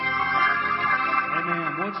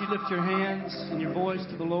Why don't you lift your hands and your voice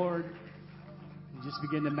to the Lord and just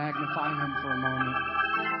begin to magnify Him for a moment.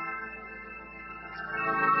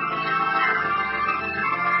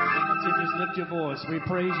 That's it, just lift your voice. We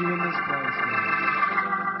praise you in this place, Lord.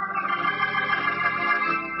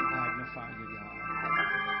 Magnify you, God.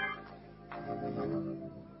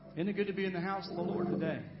 Isn't it good to be in the house of the Lord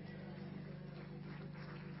today?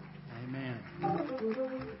 Amen.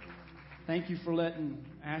 Thank you for letting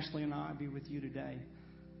Ashley and I be with you today.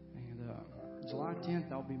 And July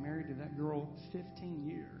 10th, I'll be married to that girl 15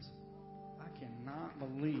 years. I cannot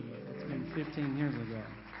believe it's been 15 years ago.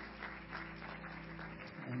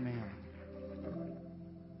 Amen.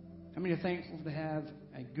 How many are thankful to have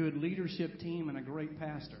a good leadership team and a great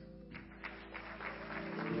pastor?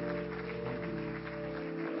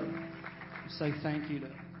 I say thank you to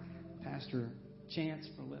Pastor Chance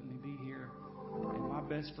for letting me be here, and my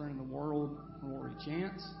best friend in the world, Rory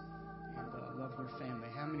Chance, and I love their family.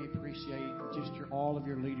 How many appreciate just all of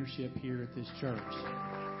your leadership here at this church?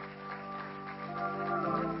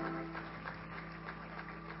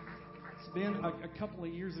 It's been a couple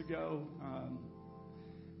of years ago.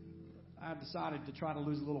 I decided to try to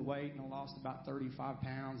lose a little weight, and I lost about 35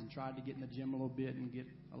 pounds and tried to get in the gym a little bit and get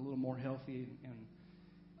a little more healthy. And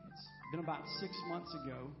it's been about 6 months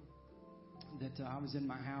ago that I was in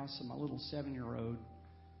my house, and my little 7-year-old,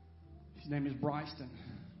 his name is Bryston,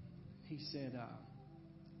 he said,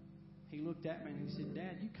 he looked at me and he said,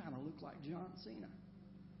 "Dad, you kind of look like John Cena."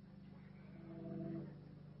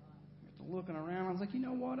 After looking around, I was like, you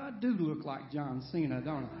know what? I do look like John Cena,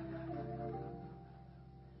 don't I?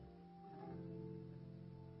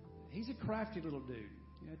 He's a crafty little dude.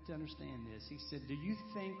 You have to understand this. He said, "Do you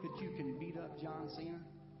think that you can beat up John Cena?"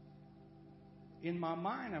 In my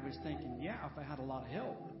mind, I was thinking, yeah, if I had a lot of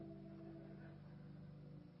help.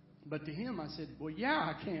 But to him, I said, well,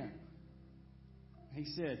 yeah, I can. He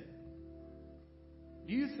said,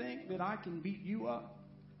 "Do you think that I can beat you up?"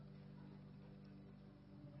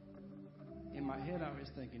 In my head, I was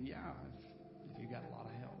thinking, yeah, if you got a lot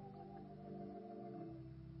of help.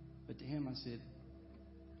 But to him, I said,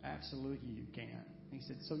 absolutely you can. He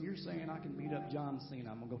said, "So you're saying I can beat up John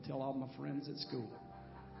Cena? I'm going to go tell all my friends at school."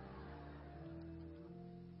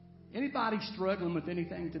 Anybody struggling with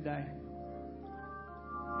anything today?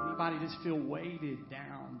 Anybody just feel weighted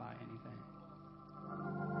down by anything?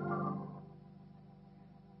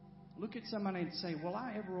 Look at somebody and say, "Will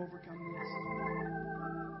I ever overcome this?"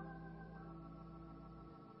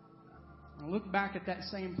 And look back at that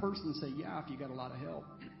same person and say, "Yeah, if you got a lot of help."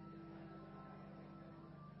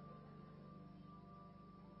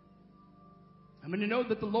 I mean, to know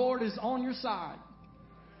that the Lord is on your side.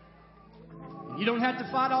 You don't have to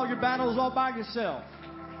fight all your battles all by yourself.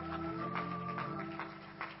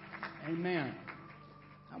 Amen.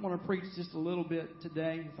 I want to preach just a little bit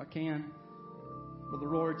today, if I can. Brother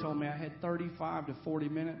Rory told me I had 35 to 40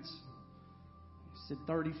 minutes. He said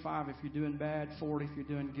 35 if you're doing bad, 40 if you're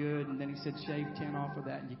doing good. And then he said shave 10 off of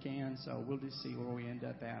that and you can. So we'll just see where we end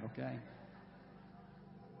up at, okay?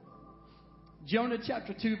 Jonah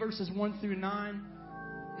chapter 2 verses 1 through 9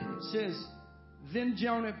 says, "Then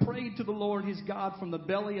Jonah prayed to the Lord his God from the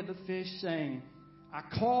belly of the fish, saying, I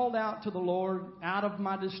called out to the Lord out of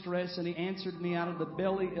my distress, and He answered me out of the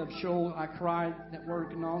belly of Sheol. I cried." That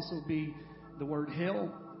word can also be the word hell.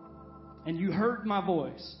 "And you heard my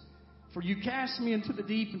voice. For you cast me into the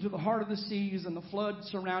deep, into the heart of the seas, and the flood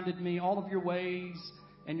surrounded me. All of your waves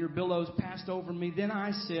and your billows passed over me. Then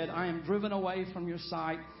I said, I am driven away from your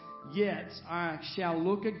sight, yet I shall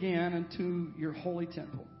look again into your holy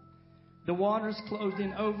temple. The waters closed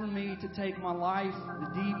in over me to take my life.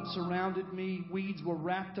 The deep surrounded me. Weeds were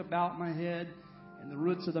wrapped about my head, and the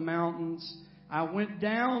roots of the mountains. I went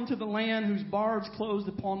down to the land whose bars closed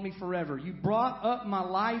upon me forever. You brought up my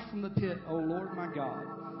life from the pit, O Lord my God.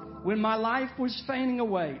 When my life was fainting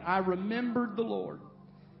away, I remembered the Lord,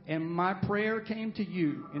 and my prayer came to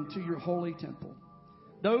you into your holy temple.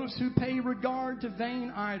 Those who pay regard to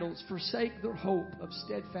vain idols forsake their hope of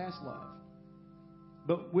steadfast love.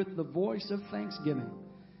 But with the voice of thanksgiving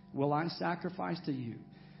will I sacrifice to you.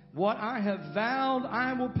 What I have vowed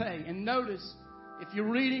I will pay." And notice, if you're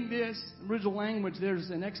reading this original language, there's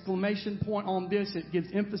an exclamation point on this. It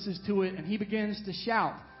gives emphasis to it. And he begins to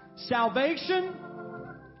shout, "Salvation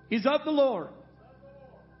is of the Lord."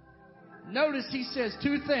 Notice he says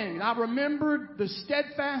two things. I remembered the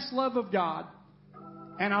steadfast love of God,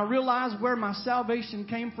 and I realized where my salvation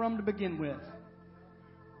came from to begin with.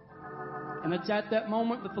 And it's at that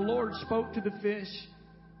moment that the Lord spoke to the fish,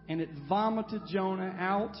 and it vomited Jonah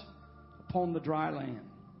out upon the dry land.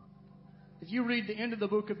 If you read the end of the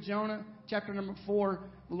book of Jonah, chapter number 4,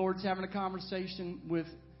 the Lord's having a conversation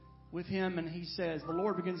with him, and he says, the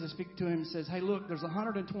Lord begins to speak to him and says, hey, look, there's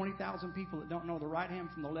 120,000 people that don't know the right hand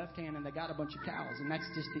from the left hand, and they got a bunch of cows, and that's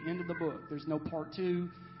just the end of the book. There's no part 2.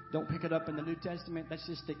 Don't pick it up in the New Testament. That's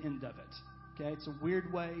just the end of it. Okay, it's a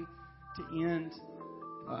weird way to end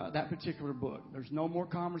that particular book. There's no more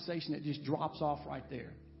conversation. It just drops off right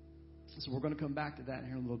there. So we're going to come back to that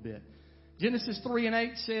here in a little bit. Genesis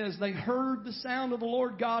 3:8 says, they heard the sound of the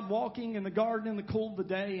Lord God walking in the garden in the cool of the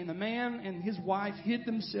day, and the man and his wife hid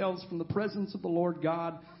themselves from the presence of the Lord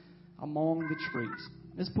God among the trees.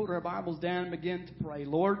 Let's put our Bibles down and begin to pray.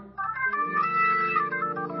 Lord, we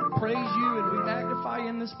praise you and we magnify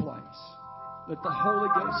in this place. Let the Holy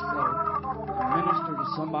Ghost flow and minister to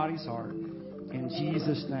somebody's heart. In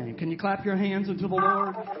Jesus' name. Can you clap your hands unto the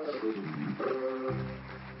Lord?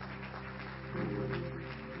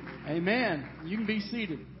 Amen. You can be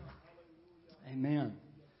seated. Amen.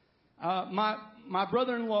 My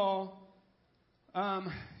brother-in-law,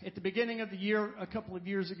 at the beginning of the year, a couple of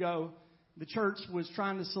years ago, the church was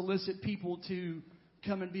trying to solicit people to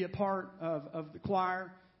come and be a part of the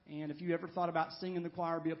choir. And if you ever thought about singing the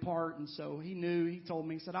choir, be a part. And so he told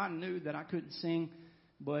me, he said, I knew that I couldn't sing,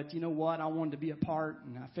 but you know what? I wanted to be a part.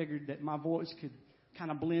 And I figured that my voice could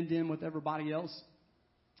kind of blend in with everybody else.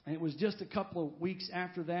 And it was just a couple of weeks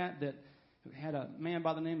after that we had a man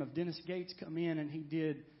by the name of Dennis Gates come in, and he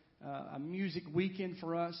did a music weekend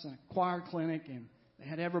for us and a choir clinic, and they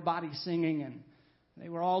had everybody singing, and they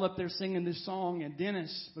were all up there singing this song. And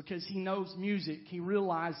Dennis, because he knows music, he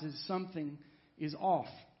realizes something is off.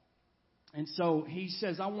 And so he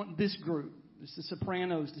says, I want this group, it's the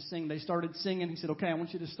sopranos, to sing. They started singing. He said, okay, I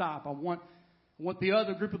want you to stop. I want the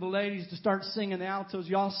other group of the ladies to start singing, the altos.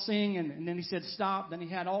 Y'all sing. And then he said, stop. Then he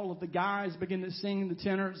had all of the guys begin to sing, the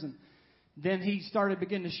tenors. And then he started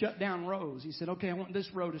beginning to shut down rows. He said, okay, I want this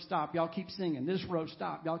row to stop. Y'all keep singing. This row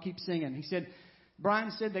stop. Y'all keep singing. He said,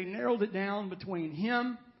 Brian said they narrowed it down between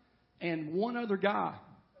him and one other guy.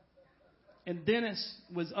 And Dennis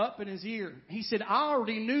was up in his ear. He said, I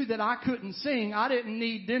already knew that I couldn't sing. I didn't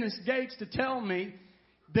need Dennis Gates to tell me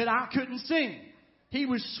that I couldn't sing. He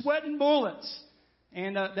was sweating bullets.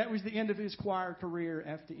 And that was the end of his choir career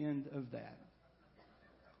after the end of that.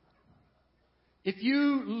 If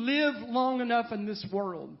you live long enough in this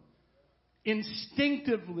world,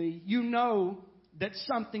 instinctively you know that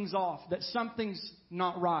something's off, that something's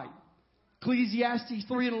not right. Ecclesiastes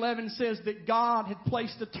 3:11 says that God had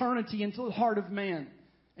placed eternity into the heart of man.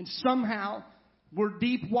 And somehow we're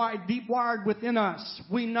deep wired within us.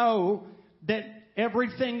 We know that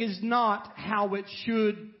everything is not how it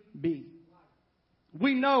should be.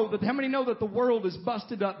 We know that, how many know that the world is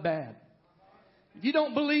busted up bad? If you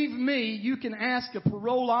don't believe me, you can ask a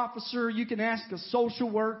parole officer, you can ask a social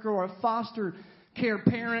worker or a foster care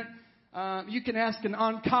parent. You can ask an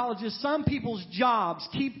oncologist. Some people's jobs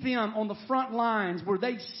keep them on the front lines where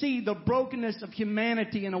they see the brokenness of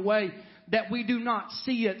humanity in a way that we do not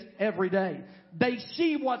see it every day. They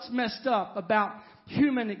see what's messed up about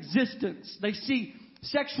human existence. They see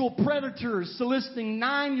sexual predators soliciting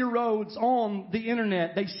 9-year-olds on the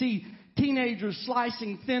internet. They see teenagers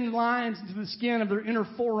slicing thin lines into the skin of their inner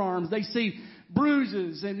forearms. They see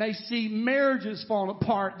bruises, and they see marriages falling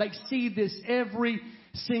apart. They see this every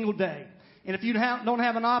single day. And if you don't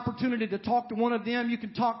have an opportunity to talk to one of them, you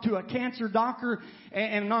can talk to a cancer doctor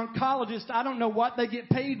and an oncologist. I don't know what they get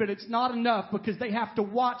paid, but it's not enough because they have to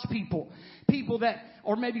watch people that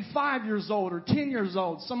are maybe 5 years old or 10 years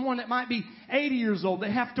old, someone that might be 80 years old.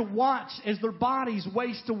 They have to watch as their bodies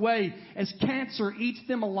waste away, as cancer eats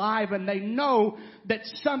them alive, and they know that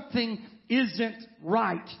something isn't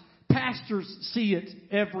right. Pastors see it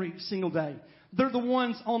every single day. They're the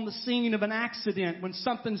ones on the scene of an accident when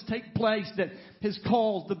something's taken place that has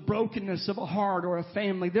caused the brokenness of a heart or a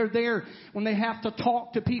family. They're there when they have to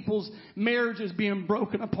talk to people's marriages being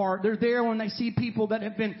broken apart. They're there when they see people that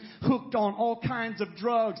have been hooked on all kinds of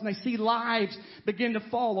drugs and they see lives begin to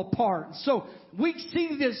fall apart. So we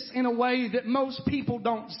see this in a way that most people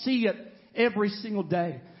don't see it every single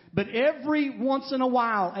day. But every once in a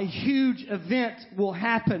while, a huge event will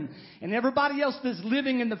happen. And everybody else that's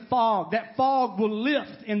living in the fog, that fog will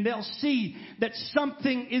lift and they'll see that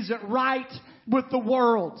something isn't right with the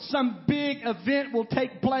world. Some big event will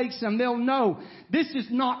take place and they'll know this is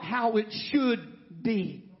not how it should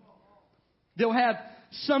be. They'll have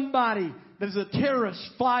somebody that is a terrorist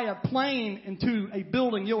fly a plane into a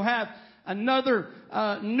building. You'll have another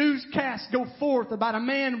newscast go forth about a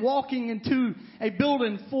man walking into a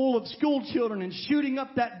building full of school children and shooting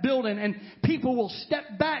up that building, and people will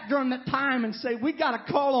step back during that time and say, we got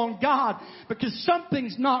to call on God because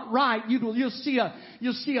something's not right. You'll see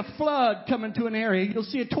a flood come into an area. You'll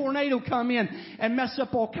see a tornado come in and mess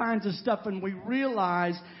up all kinds of stuff, and we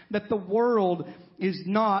realize that the world is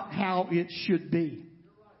not how it should be.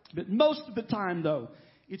 But most of the time, though,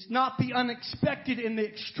 it's not the unexpected and the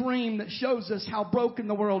extreme that shows us how broken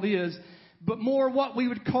the world is, but more what we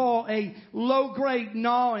would call a low-grade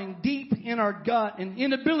gnawing deep in our gut, an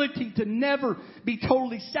inability to never be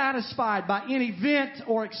totally satisfied by any event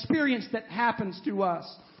or experience that happens to us.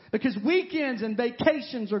 Because weekends and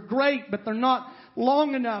vacations are great, but they're not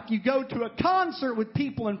long enough. You go to a concert with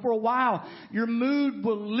people, and for a while your mood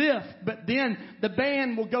will lift, but then the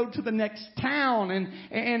band will go to the next town,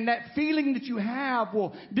 and that feeling that you have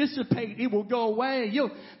will dissipate. It will go away.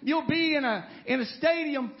 You'll be in a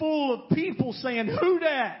stadium full of people saying, "Who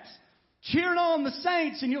dat?" cheering on the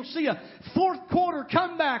Saints, and you'll see a fourth quarter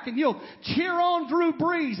comeback, and you'll cheer on Drew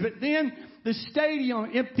Brees, but then the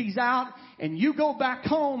stadium empties out, and you go back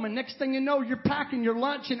home, and next thing you know, you're packing your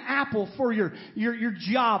lunch and apple for your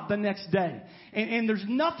job the next day. And there's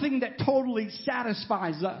nothing that totally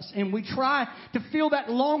satisfies us. And we try to feel that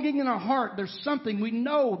longing in our heart. There's something. We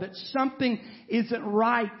know that something isn't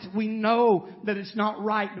right. We know that it's not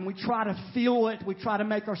right. And we try to feel it. We try to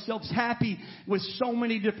make ourselves happy with so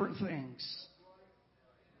many different things.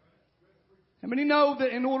 How many know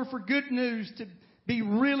that in order for good news to be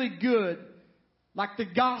really good, like the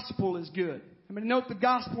gospel is good? I mean, note the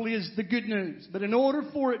gospel is the good news. But in order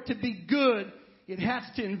for it to be good, it has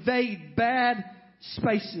to invade bad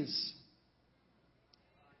spaces.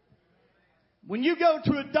 When you go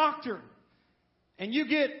to a doctor and you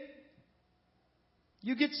get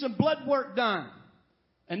some blood work done,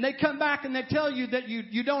 and they come back and they tell you that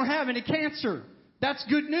you don't have any cancer, that's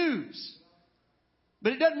good news.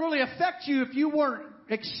 But it doesn't really affect you if you weren't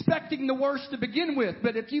expecting the worst to begin with.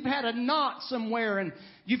 But if you've had a knot somewhere and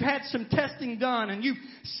you've had some testing done and you've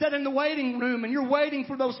sat in the waiting room and you're waiting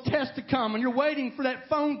for those tests to come and you're waiting for that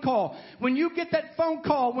phone call. When you get that phone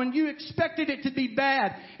call, when you expected it to be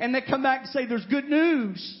bad, and they come back and say there's good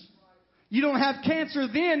news, you don't have cancer,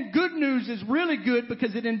 then good news is really good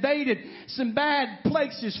because it invaded some bad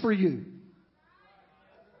places for you.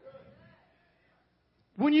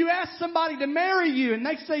 When you ask somebody to marry you and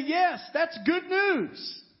they say yes, that's good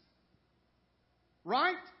news.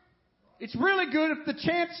 Right? It's really good if the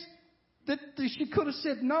chance that she could have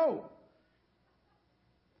said no.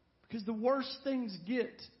 Because the worst things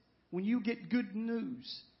get when you get good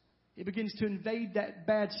news. It begins to invade that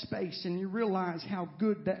bad space, and you realize how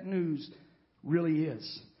good that news really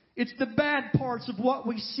is. It's the bad parts of what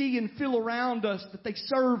we see and feel around us that they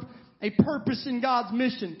serve a purpose in God's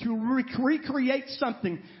mission to recreate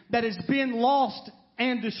something that has been lost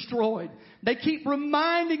and destroyed. They keep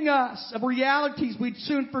reminding us of realities we'd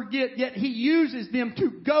soon forget, yet He uses them to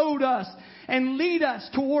goad us and lead us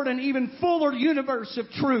toward an even fuller universe of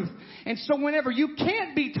truth. And so whenever you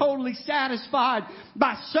can't be totally satisfied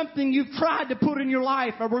by something you've tried to put in your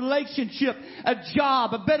life, a relationship, a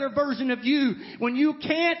job, a better version of you, when you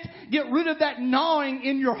can't get rid of that gnawing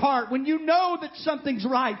in your heart, when you know that something's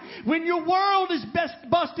right, when your world is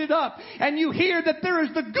busted up and you hear that there is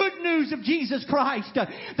the good news of Jesus Christ,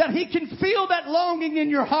 that He can feel that longing in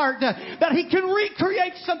your heart, that He can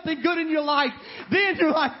recreate something good in your life, then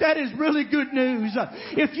you're like, that is really good news.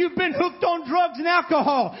 If you've been hooked on drugs and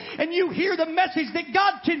alcohol and you hear the message that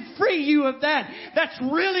God can free you of that, that's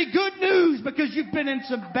really good news because you've been in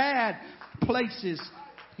some bad places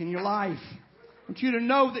in your life. I want you to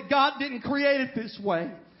know that God didn't create it this way.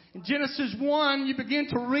 In Genesis 1, you begin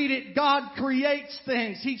to read it. God creates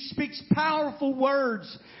things. He speaks powerful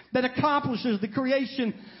words that accomplishes the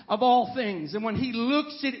creation of all things. And when He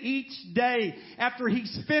looks at each day after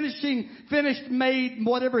He's finished made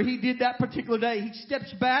whatever He did that particular day, He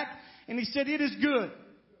steps back and He said, it is good.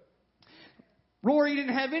 Rory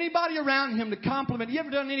didn't have anybody around him to compliment. You ever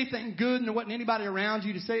done anything good and there wasn't anybody around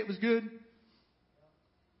you to say it was good?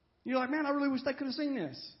 You're like, man, I really wish they could have seen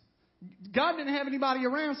this. God didn't have anybody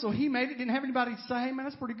around, so He made it. Didn't have anybody to say, hey, man,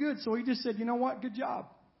 that's pretty good. So He just said, you know what? Good job.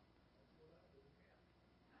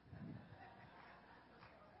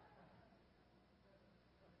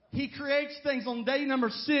 He creates things on day number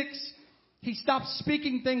 6. He stops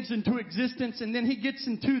speaking things into existence, and then He gets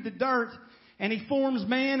into the dirt and He forms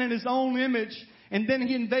man in His own image. And then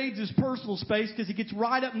He invades his personal space because He gets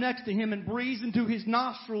right up next to him and breathes into his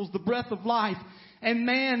nostrils the breath of life. and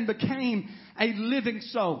man became a living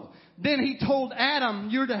soul. Then he told Adam,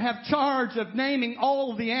 you're to have charge of naming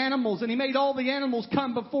all the animals. And he made all the animals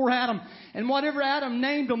come before Adam. And whatever Adam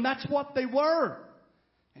named them, that's what they were.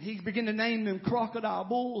 And he began to name them crocodile,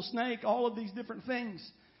 bull, snake, all of these different things.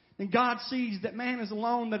 And God sees that man is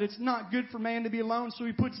alone, that it's not good for man to be alone. So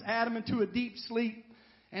he puts Adam into a deep sleep.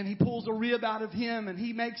 And he pulls a rib out of him and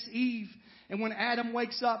he makes Eve. And when Adam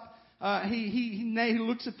wakes up, he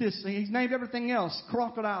looks at this. He's named everything else.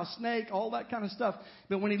 Crocodile, snake, all that kind of stuff.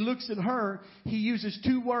 But when he looks at her, he uses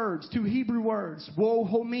two Hebrew words.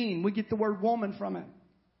 Wohomin. We get the word woman from it.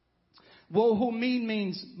 Wohomin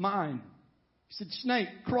means mine. He said, snake,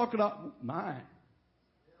 crocodile, mine.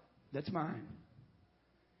 That's mine.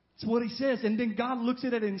 That's what he says. And then God looks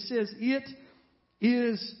at it and says, it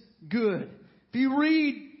is good. If you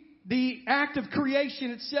read the act of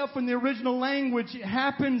creation itself in the original language, it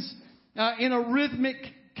happens in a rhythmic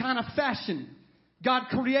kind of fashion. God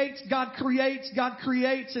creates,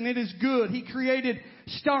 and it is good. He created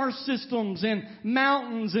star systems and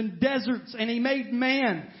mountains and deserts, and He made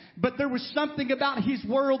man. But there was something about His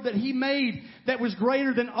world that He made that was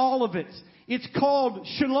greater than all of it. It's called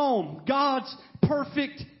shalom, God's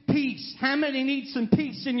perfect peace. How many need some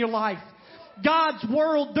peace in your life? God's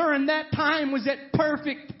world during that time was at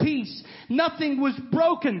perfect peace. Nothing was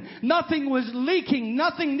broken. Nothing was leaking.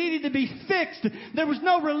 Nothing needed to be fixed. There was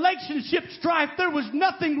no relationship strife. There was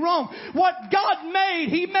nothing wrong. What God made,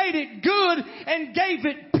 He made it good and gave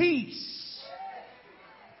it peace.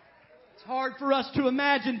 It's hard for us to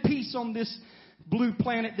imagine peace on this blue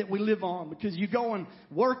planet that we live on, because you go and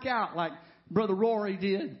work out like Brother Rory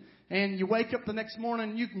did, and you wake up the next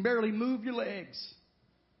morning and you can barely move your legs.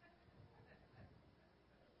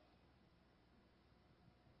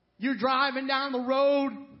 You're driving down the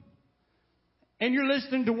road and you're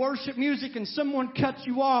listening to worship music and someone cuts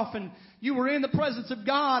you off, and you were in the presence of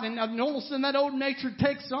God, and all of a sudden that old nature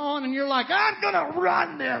takes on and you're like, I'm going to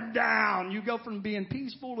run them down. You go from being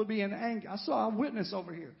peaceful to being angry. I saw a witness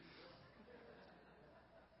over here.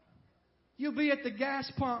 You'll be at the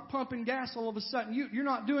gas pump pumping gas all of a sudden. You're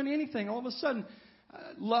not doing anything. All of a sudden,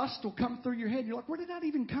 lust will come through your head. You're like, where did that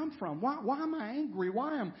even come from? Why am I angry?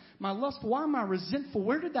 Why am I lustful? Why am I resentful?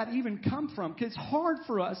 Where did that even come from? Because it's hard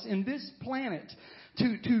for us in this planet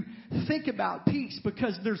to think about peace,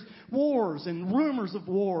 because there's wars and rumors of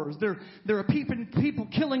wars. There are people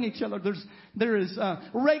killing each other. There is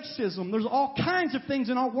racism. There's all kinds of things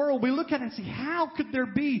in our world. We look at it and say, how could there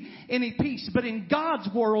be any peace? But in God's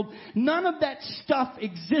world, none of that stuff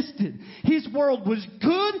existed. His world was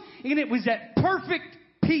good and it was at perfect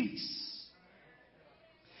peace.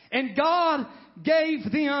 And God gave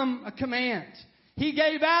them a command. He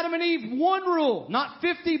gave Adam and Eve one rule, not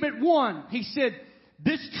 50, but one. He said,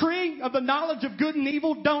 this tree of the knowledge of good and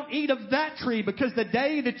evil, don't eat of that tree, because the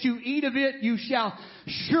day that you eat of it, you shall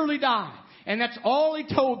surely die. And that's all He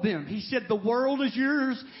told them. He said, the world is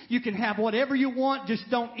yours. You can have whatever you want. Just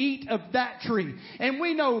don't eat of that tree. And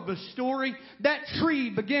we know the story. That tree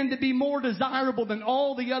began to be more desirable than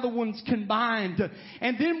all the other ones combined.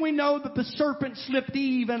 And then we know that the serpent slipped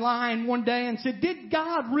Eve in line one day and said, did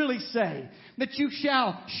God really say that you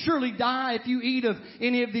shall surely die if you eat of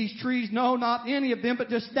any of these trees? No, not any of them, but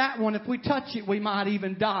just that one. If we touch it, we might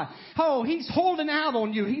even die. Oh, He's holding out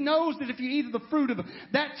on you. He knows that if you eat of the fruit of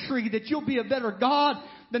that tree, that you'll be a better God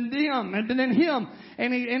than them and than Him.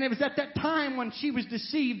 And it was at that time when she was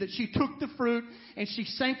deceived that she took the fruit and she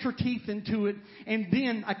sank her teeth into it. And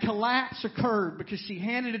then a collapse occurred, because she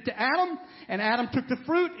handed it to Adam, and Adam took the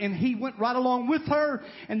fruit and he went right along with her.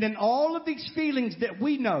 And then all of these feelings that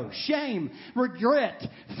we know, shame, regret,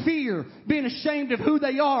 fear, being ashamed of who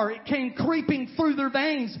they are, it came creeping through their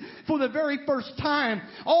veins for the very first time.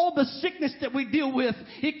 All the sickness that we deal with,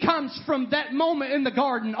 it comes from that moment in the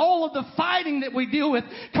garden. All of the fighting that we deal with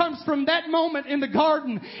comes from that moment in the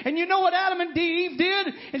garden. And you know what Adam and Eve did?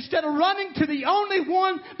 Instead of running to the only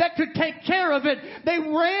one that could take care of it, they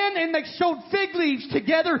ran and they sewed fig leaves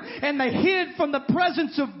together and they hid from the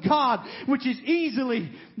presence of God, which is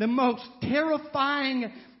easily the most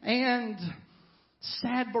terrifying and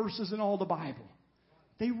sad verses in all the Bible.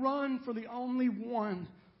 They run for the only one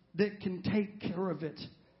that can take care of it.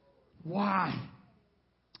 Why?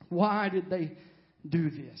 Why did they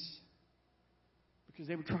do this? Because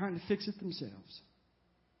they were trying to fix it themselves.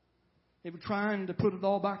 They were trying to put it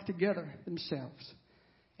all back together themselves.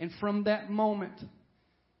 And from that moment,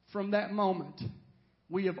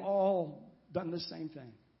 we have all done the same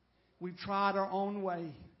thing. We've tried our own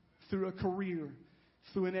way through a career,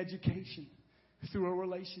 through an education, through a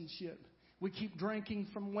relationship. We keep drinking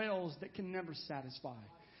from wells that can never satisfy.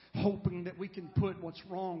 hoping that we can put what's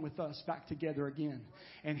wrong with us back together again.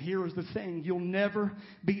 And here is the thing. You'll never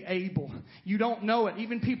be able. You don't know it.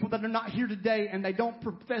 Even people that are not here today and they don't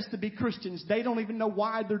profess to be Christians, they don't even know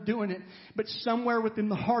why they're doing it. But somewhere within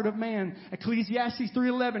the heart of man, Ecclesiastes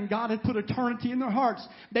 3:11, God had put eternity in their hearts.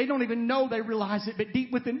 They don't even know they realize it, but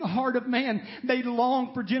deep within the heart of man, they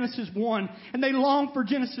long for Genesis 1 and they long for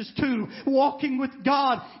Genesis 2, walking with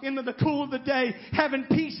God into the cool of the day, having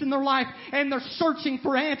peace in their life, and they're searching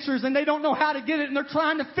for answers and they don't know how to get it and they're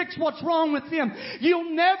trying to fix what's wrong with them.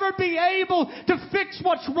 You'll never be able to fix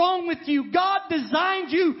what's wrong with you. God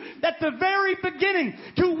designed you at the very beginning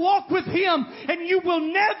to walk with Him, and you will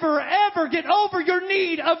never ever get over your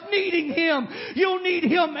need of needing Him. You'll need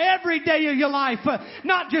Him every day of your life.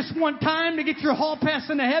 Not just one time to get your hall pass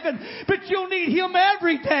into heaven, but you'll need Him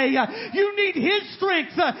every day. You need His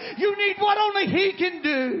strength. You need what only He can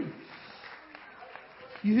do.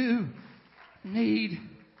 You need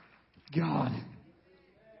God.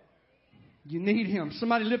 You need Him.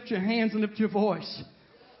 Somebody lift your hands and lift your voice.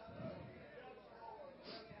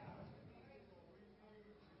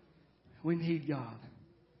 We need God.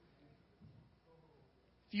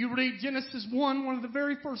 If you read Genesis 1, one of the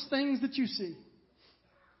very first things that you see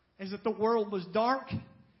is that the world was dark,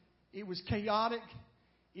 it was chaotic,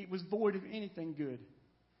 it was void of anything good.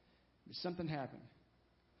 But something happened.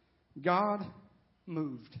 God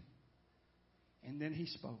moved. And then He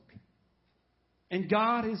spoke. And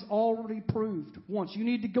God has already proved once. You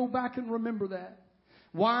need to go back and remember that.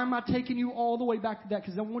 Why am I taking you all the way back to that?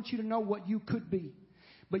 Because I want you to know what you could be.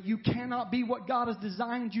 But you cannot be what God has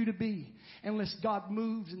designed you to be unless God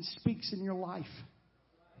moves and speaks in your life.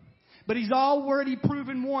 But He's already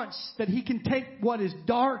proven once that He can take what is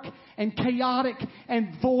dark and chaotic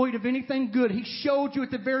and void of anything good. He showed you at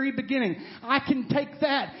the very beginning. I can take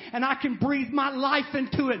that and I can breathe my life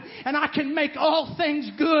into it and I can make all things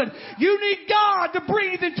good. You need God to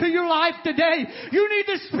breathe into your life today. You need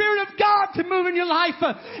the Spirit of God to move in your life.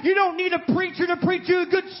 You don't need a preacher to preach you a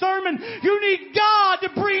good sermon. You need God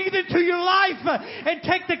to breathe into your life and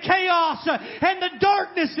take the chaos and the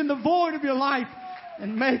darkness and the void of your life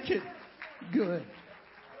and make it good.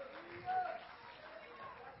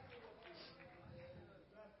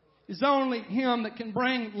 It's only Him that can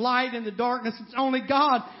bring light into darkness. It's only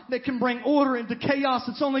God that can bring order into chaos.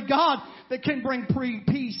 It's only God that can bring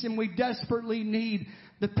peace, and we desperately need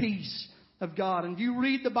the peace of God. And you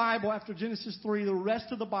read the Bible after Genesis 3, the rest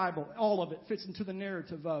of the Bible, all of it fits into the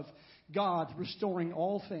narrative of God restoring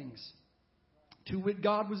all things. To wit,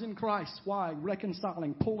 God was in Christ. Why?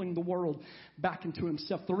 Reconciling, pulling the world back into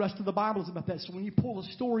Himself. The rest of the Bible is about that. So when you pull a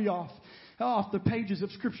story off the pages of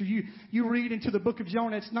Scripture, you read into the book of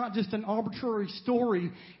Jonah, it's not just an arbitrary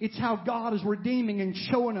story. It's how God is redeeming and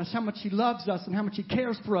showing us how much He loves us and how much He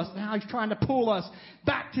cares for us and how He's trying to pull us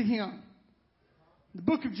back to Him. The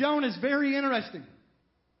book of Jonah is very interesting.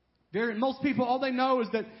 Most people, all they know is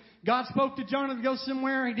that God spoke to Jonah to go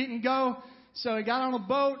somewhere. He didn't go. So he got on a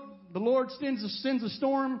boat. The Lord sends a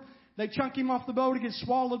storm. They chunk him off the boat. He gets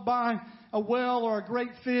swallowed by a whale or a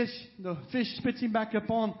great fish. The fish spits him back up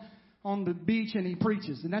on the beach and he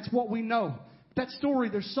preaches. And that's what we know. That story,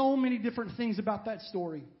 there's so many different things about that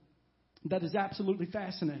story that is absolutely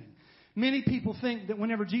fascinating. Many people think that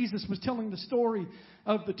whenever Jesus was telling the story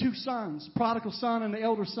of the two sons, prodigal son and the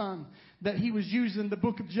elder son, that He was using the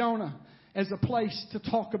book of Jonah as a place to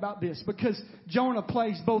talk about this, because Jonah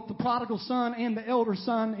plays both the prodigal son and the elder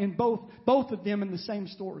son in both of them in the same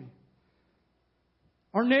story.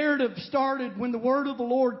 Our narrative started when the word of the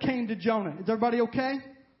Lord came to Jonah. Is everybody okay?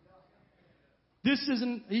 This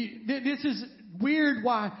is weird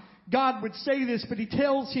why God would say this, but He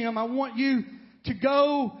tells him, I want you to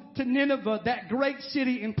go to Nineveh, that great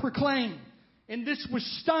city, and proclaim. And this was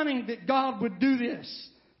stunning that God would do this.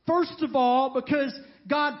 First of all, because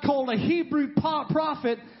God called a Hebrew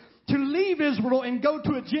prophet to leave Israel and go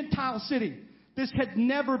to a Gentile city. This had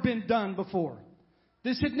never been done before.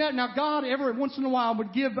 Now God every once in a while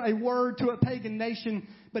would give a word to a pagan nation,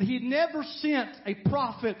 but He had never sent a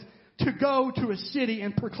prophet to go to a city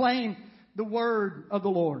and proclaim the word of the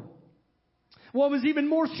Lord. What was even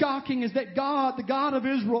more shocking is that God, the God of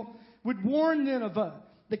Israel, would warn Nineveh,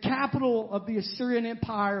 the capital of the Assyrian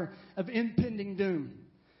Empire, of impending doom.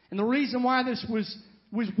 And the reason why this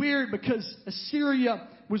was weird, because Assyria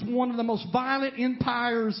was one of the most violent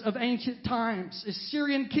empires of ancient times.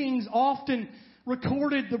 Assyrian kings often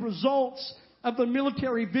recorded the results of the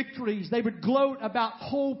military victories. They would gloat about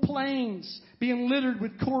whole plains being littered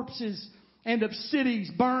with corpses and of cities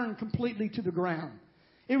burned completely to the ground.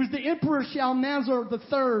 It was the Emperor Shalmaneser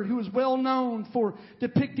III, who was well known for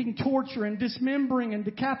depicting torture and dismembering and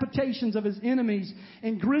decapitations of his enemies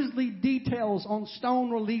in grisly details on stone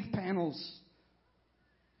relief panels.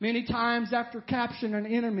 Many times after capturing an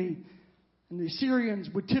enemy, and the Assyrians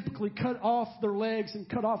would typically cut off their legs and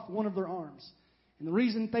cut off one of their arms. And the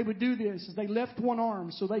reason they would do this is they left one arm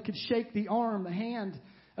so they could shake the hand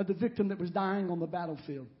of the victim that was dying on the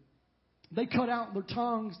battlefield. They cut out their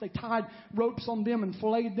tongues. They tied ropes on them and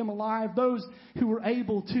filleted them alive. Those who were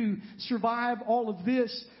able to survive all of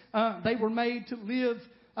this, they were made to live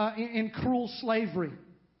in cruel slavery.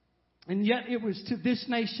 And yet it was to this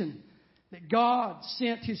nation that God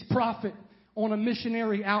sent His prophet on a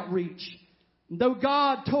missionary outreach. And though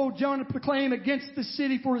God told Jonah to proclaim against the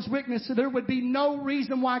city for his wickedness, so there would be no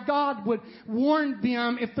reason why God would warn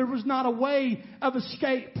them if there was not a way of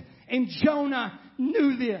escape. And Jonah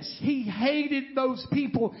knew this. He hated those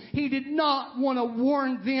people. He did not want to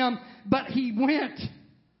warn them, but he went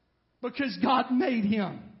because God made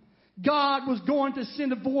him. God was going to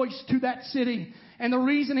send a voice to that city. And the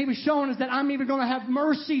reason He was showing is that I'm even going to have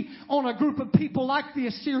mercy on a group of people like the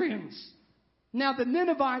Assyrians. Now the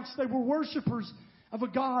Ninevites, they were worshipers of a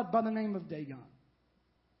god by the name of Dagon.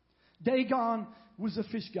 Dagon was a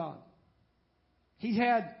fish god. He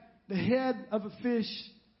had the head of a fish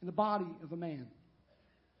and the body of a man.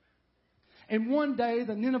 And one day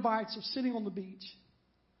the Ninevites are sitting on the beach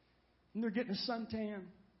and they're getting a suntan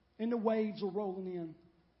and the waves are rolling in.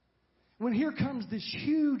 When here comes this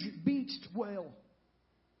huge beached whale.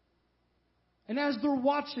 And as they're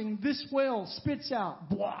watching, this whale spits out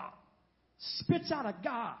a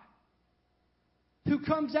guy who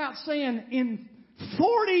comes out saying, in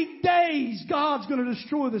 40 days, God's going to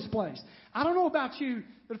destroy this place. I don't know about you,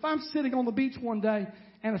 but if I'm sitting on the beach one day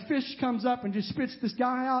and a fish comes up and just spits this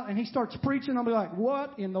guy out and he starts preaching, I'll be like,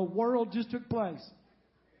 what in the world just took place?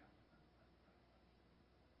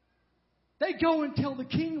 They go and tell the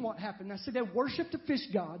king what happened. I said they worshiped a fish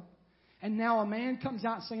god. And now a man comes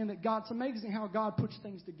out saying that God's amazing how God puts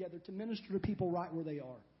things together to minister to people right where they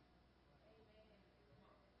are.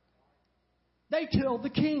 They tell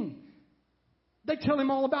the king. They tell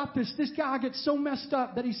him all about this. This guy gets so messed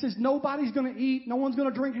up that he says nobody's going to eat. No one's going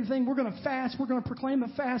to drink anything. We're going to fast. We're going to proclaim a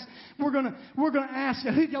fast. We're going to ask.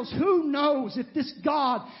 He goes, who knows if this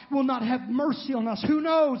God will not have mercy on us? Who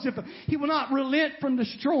knows if He will not relent from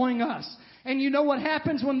destroying us? And you know what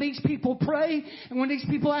happens when these people pray and when these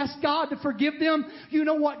people ask God to forgive them? You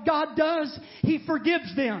know what God does? He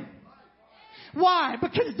forgives them. Why?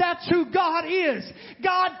 Because that's who God is.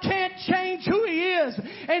 God can't change who He is.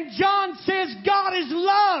 And John says God is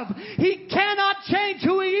love. He cannot change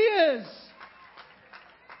who He is.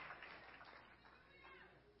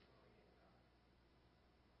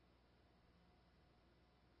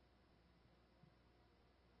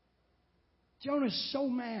 Jonah's so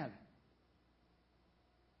mad.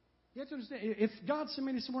 You have to understand, if God sent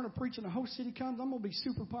me somewhere to preach and the whole city comes, I'm going to be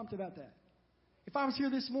super pumped about that. If I was here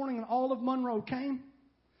this morning and all of Monroe came,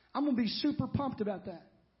 I'm going to be super pumped about that.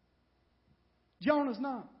 Jonah's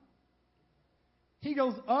not. He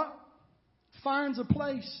goes up, finds a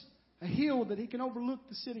place, a hill that he can overlook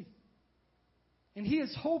the city. And he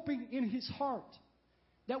is hoping in his heart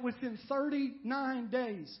that within 39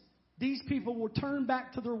 days, these people will turn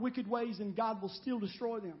back to their wicked ways and God will still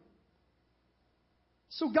destroy them.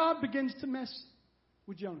 So God begins to mess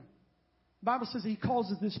with Jonah. The Bible says He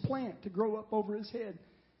causes this plant to grow up over his head.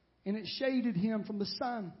 And it shaded him from the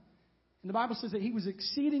sun. And the Bible says that he was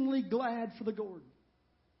exceedingly glad for the gourd.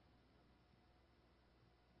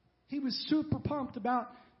 He was super pumped about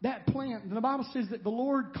that plant. And the Bible says that the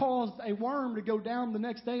Lord caused a worm to go down the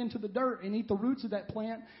next day into the dirt and eat the roots of that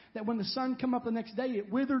plant. That when the sun came up the next day,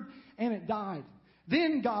 it withered and it died.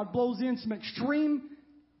 Then God blows in some extreme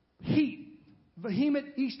heat.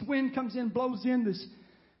 Vehement east wind comes in, blows in this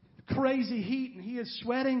crazy heat, and he is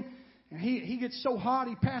sweating, and he gets so hot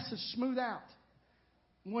he passes smooth out.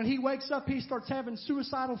 And when he wakes up, he starts having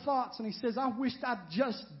suicidal thoughts, and he says, I wish I'd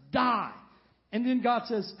just die. And then God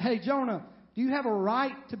says, hey, Jonah, do you have a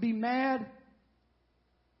right to be mad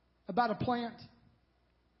about a plant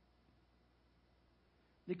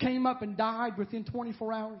that came up and died within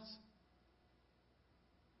 24 hours?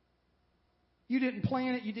 You didn't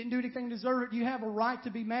plant it. You didn't do anything to deserve it. You have a right to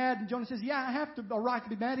be mad. And Jonah says, yeah, I have a right to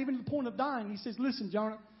be mad, even to the point of dying. He says, listen,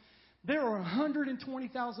 Jonah, there are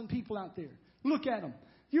 120,000 people out there. Look at them.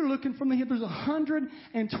 You're looking from the hip. There's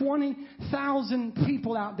 120,000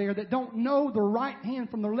 people out there that don't know their right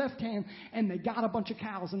hand from their left hand, and they got a bunch of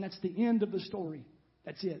cows, and that's the end of the story.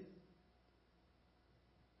 That's it.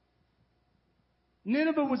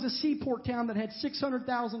 Nineveh was a seaport town that had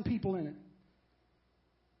 600,000 people in it.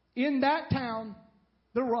 In that town,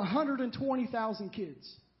 there were 120,000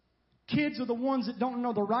 kids. Kids are the ones that don't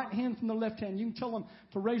know the right hand from the left hand. You can tell them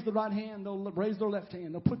to raise the right hand, they'll raise their left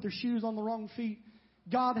hand. They'll put their shoes on the wrong feet.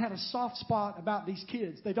 God had a soft spot about these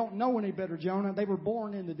kids. They don't know any better, Jonah. They were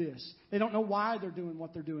born into this. They don't know why they're doing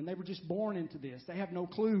what they're doing. They were just born into this. They have no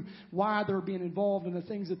clue why they're being involved in the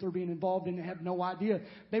things that they're being involved in. They have no idea.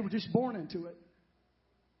 They were just born into it.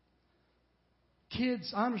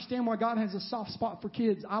 Kids, I understand why God has a soft spot for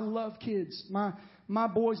kids. I love kids. My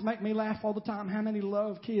boys make me laugh all the time. How many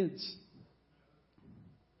love kids?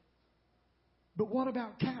 But what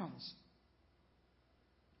about cows?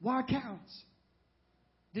 Why cows?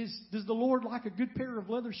 Does the Lord like a good pair of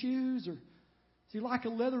leather shoes, or does He like a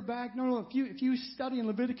leather bag? No. If you study in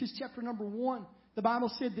Leviticus chapter number 1, the Bible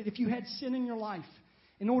said that if you had sin in your life,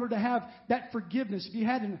 in order to have that forgiveness,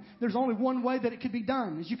 there's only one way that it could be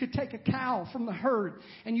done, is you could take a cow from the herd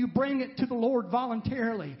and you bring it to the Lord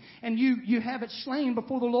voluntarily, and you have it slain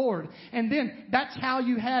before the Lord, and then that's how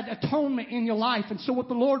you had atonement in your life. And so what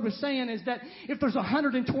the Lord was saying is that if there's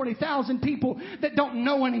 120,000 people that don't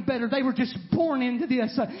know any better, they were just born into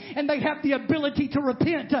this, and they have the ability to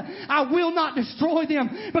repent, I will not destroy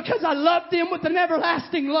them because I love them with an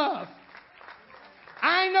everlasting love.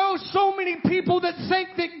 I know so many people that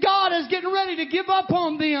think that God is getting ready to give up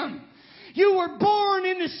on them. You were born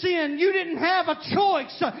into sin. You didn't have a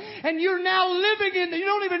choice. And you're now living in it. You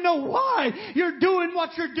don't even know why you're doing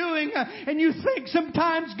what you're doing. And you think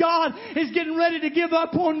sometimes God is getting ready to give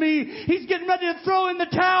up on me. He's getting ready to throw in the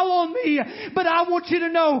towel on me. But I want you to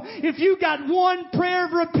know, if you got one prayer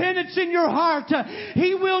of repentance in your heart,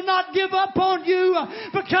 He will not give up on you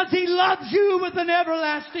because He loves you with an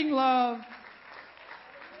everlasting love.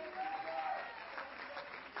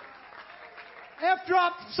 After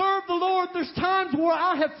I've served the Lord, there's times where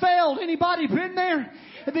I have failed. Anybody been there?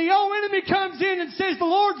 The old enemy comes in and says, the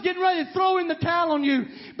Lord's getting ready to throw in the towel on you.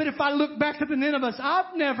 But if I look back at the Ninevites,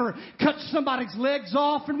 I've never cut somebody's legs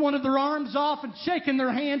off and one of their arms off and shaken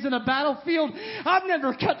their hands in a battlefield. I've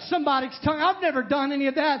never cut somebody's tongue. I've never done any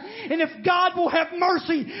of that. And if God will have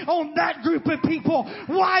mercy on that group of people,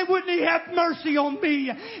 why wouldn't He have mercy on me?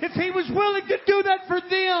 If He was willing to do that for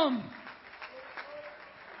them.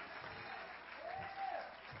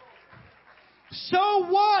 So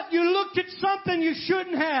what? You looked at something you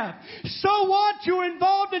shouldn't have. So what? You're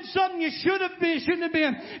involved in something you shouldn't have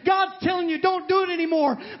been. God's telling you don't do it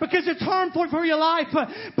anymore because it's harmful for your life.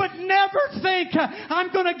 But never think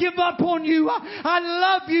I'm going to give up on you. I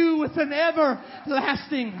love you with an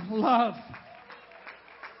everlasting love.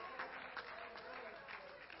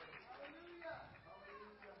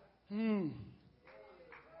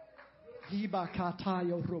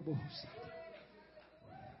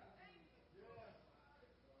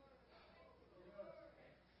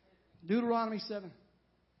 Deuteronomy 7.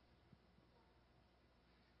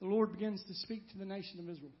 The Lord begins to speak to the nation of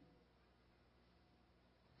Israel.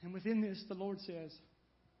 And within this, the Lord says,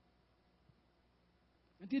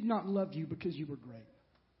 I did not love you because you were great.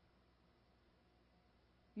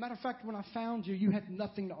 Matter of fact, when I found you, you had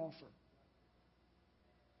nothing to offer.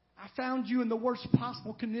 I found you in the worst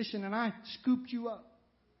possible condition, and I scooped you up.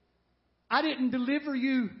 I didn't deliver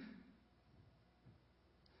you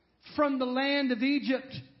from the land of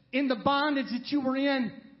Egypt in the bondage that you were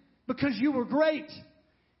in because you were great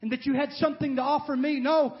and that you had something to offer me.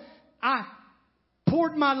 No, I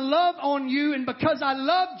poured my love on you, and because I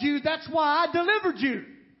loved you, that's why I delivered you.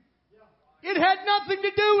 It had nothing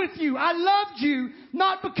to do with you. I loved you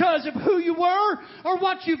not because of who you were or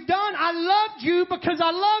what you've done. I loved you because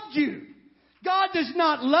I loved you. God does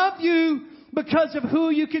not love you because of who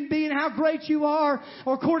you can be and how great you are,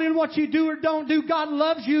 or according to what you do or don't do. God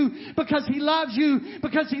loves you because He loves you,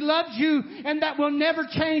 and that will never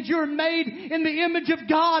change. You're made in the image of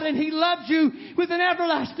God, and He loves you with an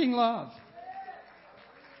everlasting love.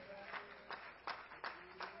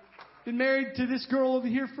 Been married to this girl over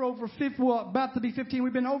here for about to be 15.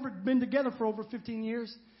 We've been together for over 15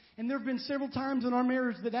 years. And there have been several times in our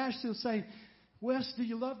marriage that Ashley will say, Wes, do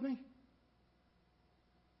you love me?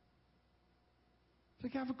 I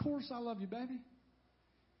think, of course I love you, baby.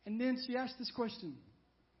 And then she asked this question.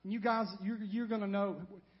 And you guys, you're going to know.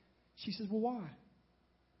 She says, well, why?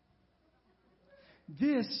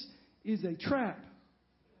 This is a trap.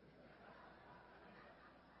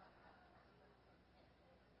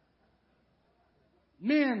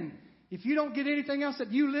 Men, if you don't get anything else,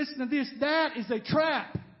 that you listen to this, that is a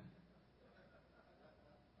trap.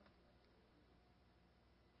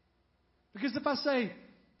 Because if I say,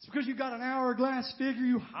 it's because you got an hourglass figure,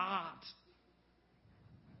 you hot.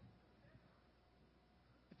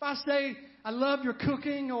 If I say, I love your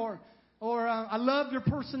cooking, or Or I love your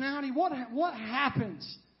personality. What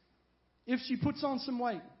happens if she puts on some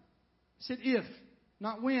weight? I said if,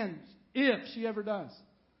 not when. If she ever does.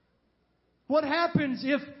 What happens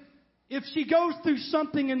if she goes through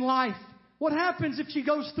something in life? What happens if she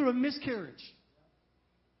goes through a miscarriage?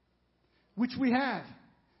 Which we have.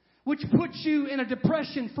 Which puts you in a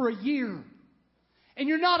depression for a year. And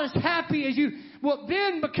you're not as happy as you... Well,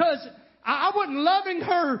 then because I wasn't loving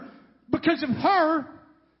her because of her,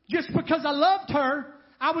 just because I loved her.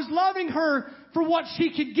 I was loving her for what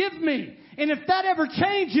she could give me. And if that ever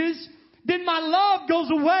changes, then my love goes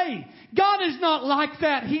away. God is not like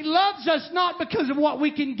that. He loves us not because of what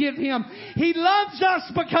we can give Him. He loves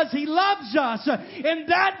us because He loves us. And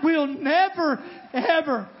that will never,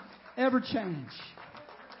 ever, ever change.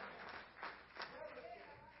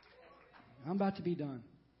 I'm about to be done.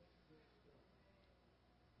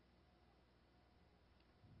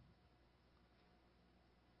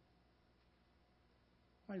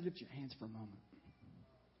 Why don't you lift your hands for a moment?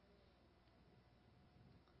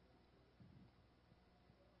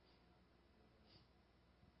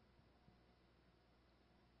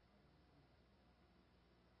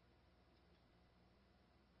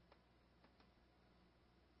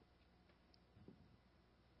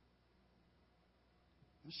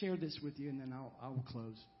 I'll share this with you and then I will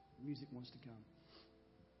close. Music wants to come.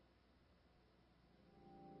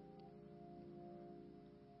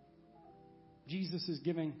 Jesus is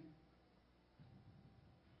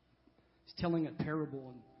telling a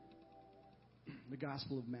parable in the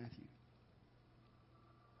Gospel of Matthew.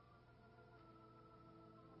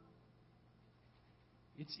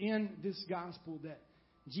 It's in this Gospel that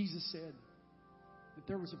Jesus said that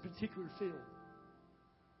there was a particular field.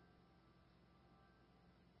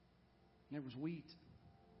 And there was wheat.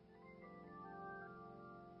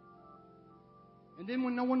 And then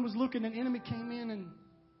when no one was looking, an enemy came in and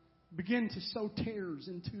began to sow tares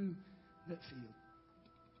into that field.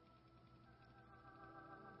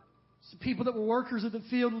 Some people that were workers of the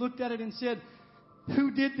field looked at it and said,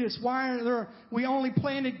 who did this? Why are there? We only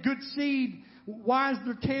planted good seed. Why is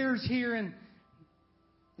there tares here? And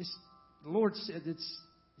the Lord said, it's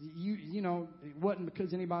you know, it wasn't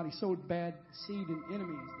because anybody sowed bad seed and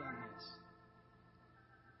enemy has done this.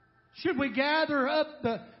 Should we gather up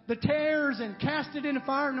the tares and cast it in the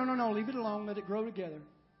fire? No. Leave it alone. Let it grow together.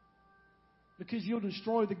 Because you'll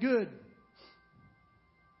destroy the good.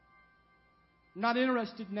 I'm not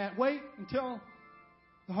interested in that. Wait until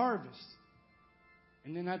the harvest.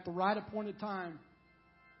 And then at the right appointed time,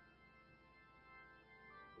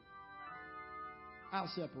 I'll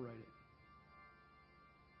separate it.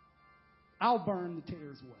 I'll burn the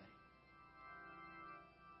tares away.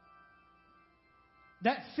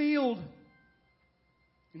 That field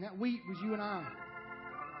and that wheat was you and I.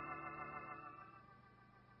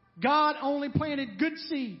 God only planted good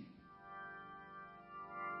seed.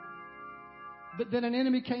 But then an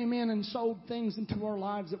enemy came in and sowed things into our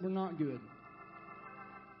lives that were not good.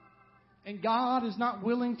 And God is not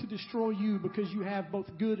willing to destroy you because you have both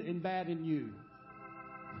good and bad in you.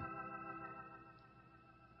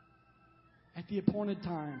 At the appointed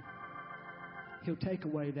time, He'll take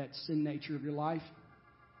away that sin nature of your life.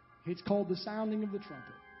 It's called the sounding of the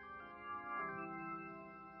trumpet.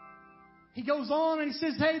 He goes on and he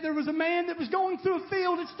says, hey, there was a man that was going through a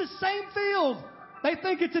field. It's the same field. They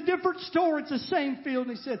think it's a different store. It's the same field.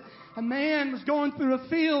 And he said, a man was going through a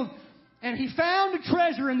field and he found a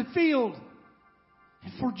treasure in the field.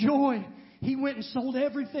 And for joy, he went and sold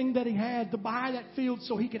everything that he had to buy that field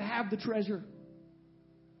so he could have the treasure.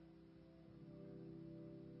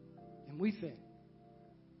 And we think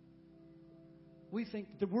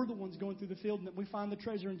that we're the ones going through the field and that we find the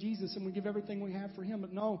treasure in Jesus and we give everything we have for Him.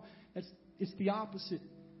 But no, it's the opposite.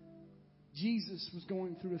 Jesus was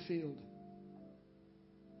going through a field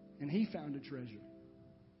and He found a treasure.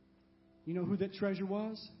 You know who that treasure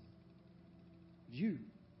was? You.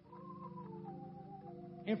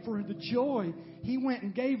 And for the joy, He went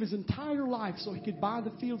and gave His entire life so He could buy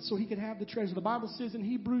the field, so He could have the treasure. The Bible says in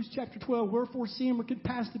Hebrews chapter 12, wherefore seeing we're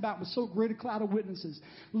compassed about with so great a cloud of witnesses,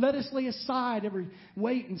 let us lay aside every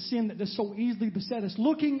weight and sin that does so easily beset us,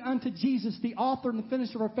 looking unto Jesus, the author and the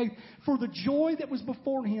finisher of our faith, for the joy that was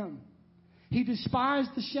before Him. He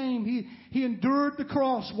despised the shame. He endured the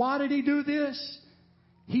cross. Why did He do this?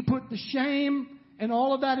 He put the shame and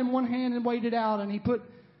all of that in one hand and weighed it out, and He put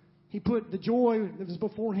the joy that was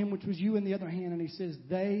before Him, which was you, in the other hand. And He says,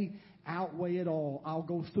 they outweigh it all. I'll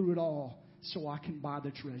go through it all so I can buy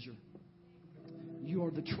the treasure. You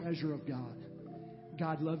are the treasure of God.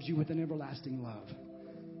 God loves you with an everlasting love.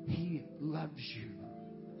 He loves you.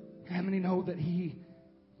 How many know that He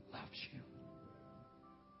loves you?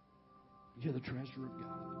 You're the treasure of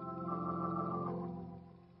God.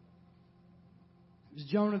 It was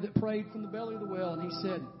Jonah that prayed from the belly of the well, and he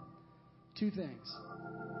said two things.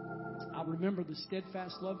 I remember the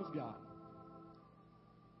steadfast love of God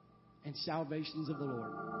and salvations of the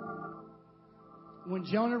Lord. When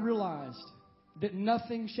Jonah realized that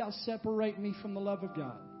nothing shall separate me from the love of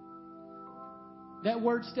God. That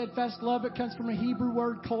word steadfast love, it comes from a Hebrew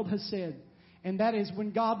word called hesed. And that is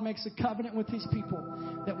when God makes a covenant with His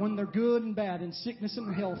people, that when they're good and bad, in sickness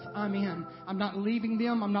and health, I'm in. I'm not leaving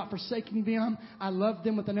them. I'm not forsaking them. I love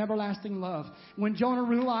them with an everlasting love. When Jonah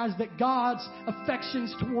realized that God's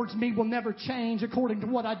affections towards me will never change according to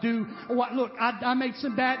what I do. Or what, look, I made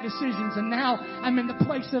some bad decisions and now I'm in the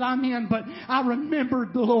place that I'm in. But I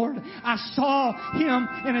remembered the Lord. I saw Him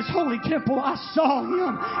in His holy temple. I saw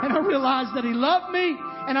Him and I realized that He loved me.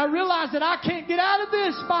 And I realized that I can't get out of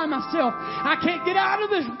this by myself. I can't get out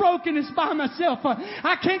of this brokenness by myself.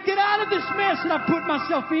 I can't get out of this mess that I put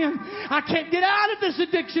myself in. I can't get out of this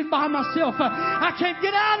addiction by myself. I can't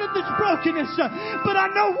get out of this brokenness. But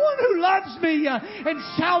I know one who loves me. And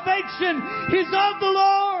salvation is of the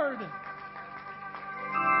Lord.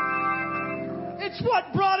 It's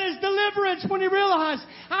what brought his deliverance when he realized,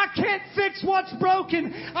 I can't fix what's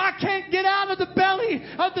broken. I can't get out of the belly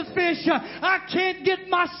of the fish. I can't get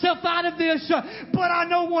myself out of this. But I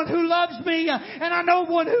know one who loves me, and I know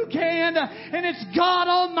one who can. And it's God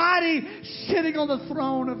Almighty sitting on the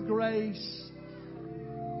throne of grace.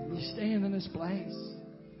 You stand in this place.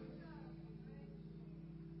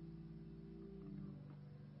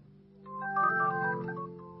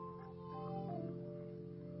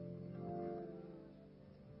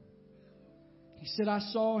 He said, I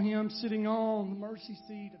saw Him sitting on the mercy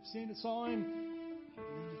seat. I saw Him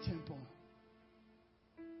in the temple.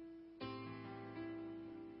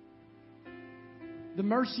 The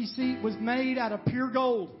mercy seat was made out of pure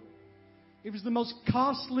gold. It was the most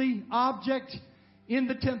costly object in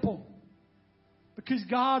the temple. Because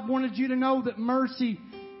God wanted you to know that mercy,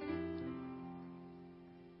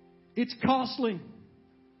 it's costly.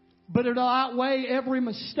 But it'll outweigh every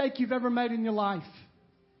mistake you've ever made in your life.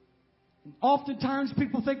 Oftentimes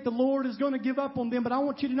people think the Lord is going to give up on them, but I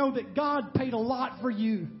want you to know that God paid a lot for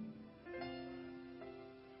you.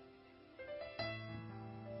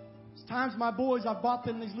 There's times my boys, I bought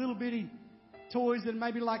them these little bitty toys that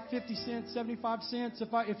maybe like 50 cents, 75 cents.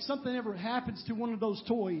 If something ever happens to one of those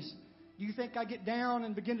toys, do you think I get down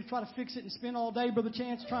and begin to try to fix it and spend all day, Brother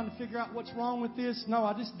Chance, trying to figure out what's wrong with this? No,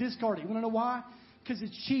 I just discard it. You want to know why? Because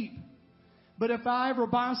it's cheap. But if I ever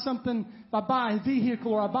buy something, if I buy a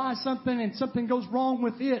vehicle or I buy something and something goes wrong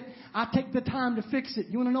with it, I take the time to fix it.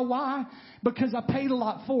 You want to know why? Because I paid a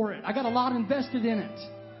lot for it. I got a lot invested in it.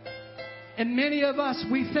 And many of us,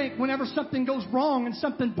 we think whenever something goes wrong and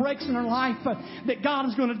something breaks in our life, that God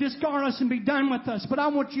is going to discard us and be done with us. But I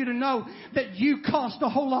want you to know that you cost a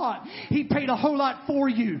whole lot. He paid a whole lot for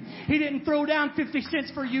you. He didn't throw down 50 cents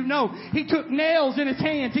for you. No, He took nails in His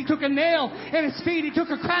hands. He took a nail in His feet. He took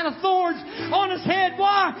a crown of thorns on His head.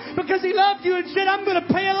 Why? Because He loved you and said, I'm going to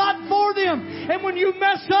pay a lot for them. And when you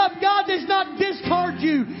mess up, God does not discard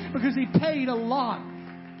you because He paid a lot.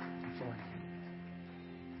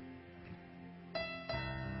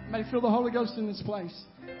 May feel the Holy Ghost in this place.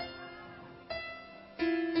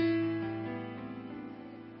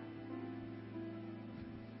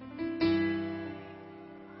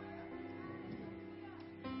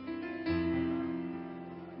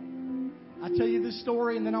 I tell you this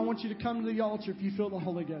story and then I want you to come to the altar if you feel the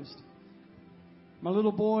Holy Ghost. My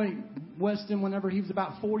little boy, Weston, whenever he was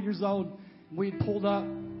about 4 years old, we had pulled up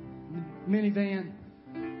the minivan.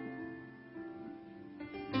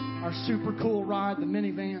 Our super cool ride, the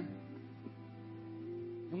minivan.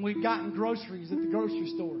 And we'd gotten groceries at the grocery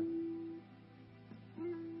store.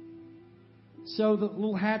 So the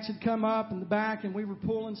little hatch had come up in the back and we were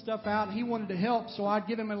pulling stuff out. And he wanted to help, so I'd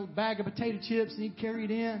give him a little bag of potato chips and he'd carry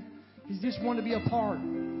it in. He just wanted to be a part.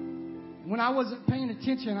 When I wasn't paying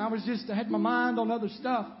attention, I had my mind on other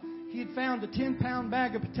stuff. He had found a 10-pound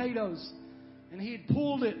bag of potatoes and he had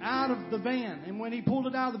pulled it out of the van. And when he pulled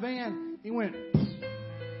it out of the van, he went...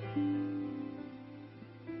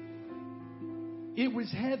 It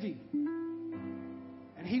was heavy.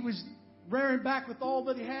 And he was rearing back with all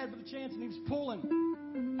that he had with a chance, and he was pulling.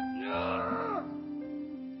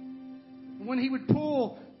 And when he would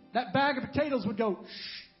pull, that bag of potatoes would go,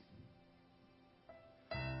 shh.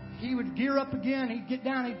 He would gear up again. He'd get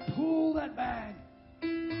down. He'd pull that bag.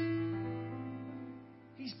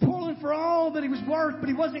 He's pulling for all that he was worth, but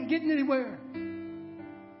he wasn't getting anywhere.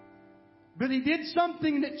 But he did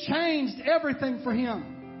something that changed everything for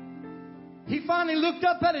him. He finally looked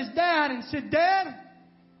up at his dad and said, Dad,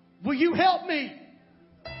 Will you help me?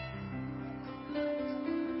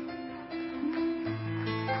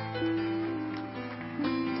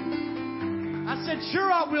 I said,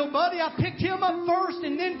 sure I will, buddy. I picked him up first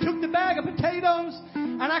and then took the bag of potatoes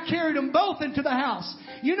and I carried them both into the house.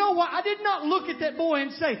 You know what? I did not look at that boy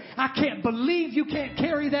and say, I can't believe you can't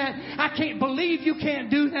carry that. I can't believe you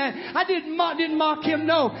can't do that. I didn't mock him.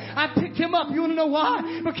 No, I picked him up. You want to know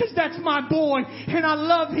why? Because that's my boy and I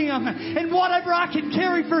love him. And whatever I can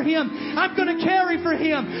carry for him, I'm going to carry for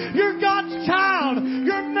him. You're God's child.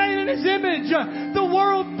 You're made in His image. The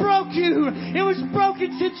world broke you. It was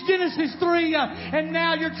broken since Genesis 3. And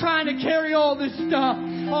now you're trying to carry all this stuff,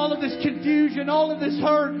 all of this confusion, all of this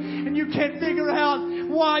hurt, and you can't figure out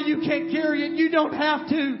why you can't carry it. You don't have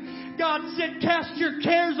to. God said, cast your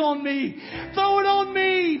cares on me. Throw it on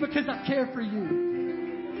me because I care for you.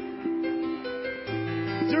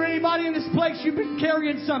 Is there anybody in this place, you've been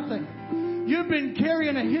carrying something? You've been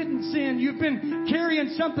carrying a hidden sin. You've been carrying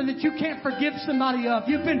something that you can't forgive somebody of.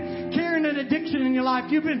 You've been carrying an addiction in your life.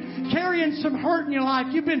 You've been carrying some hurt in your life.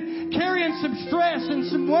 You've been carrying some stress and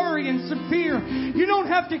some worry and some fear. You don't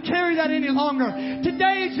have to carry that any longer.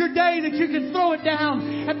 Today is your day that you can throw it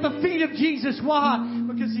down at the feet of Jesus. Why?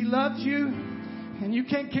 Because He loves you and you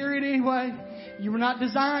can't carry it anyway. You were not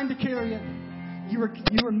designed to carry it. You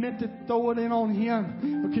were meant to throw it in on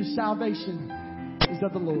Him because salvation is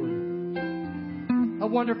of the Lord. I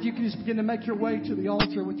wonder if you can just begin to make your way to the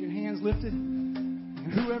altar with your hands lifted.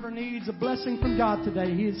 And whoever needs a blessing from God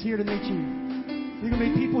today, He is here to meet you. There are going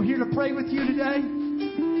to be people here to pray with you today.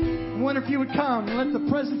 I wonder if you would come and let the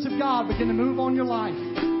presence of God begin to move on your life.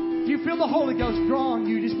 If you feel the Holy Ghost drawing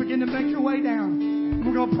you, just begin to make your way down. And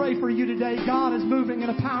we're going to pray for you today. God is moving in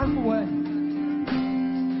a powerful way.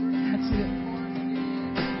 That's it.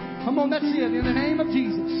 Come on, that's it. In the name of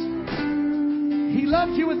Jesus. He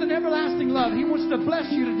loves you with an everlasting love. He wants to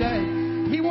bless you today.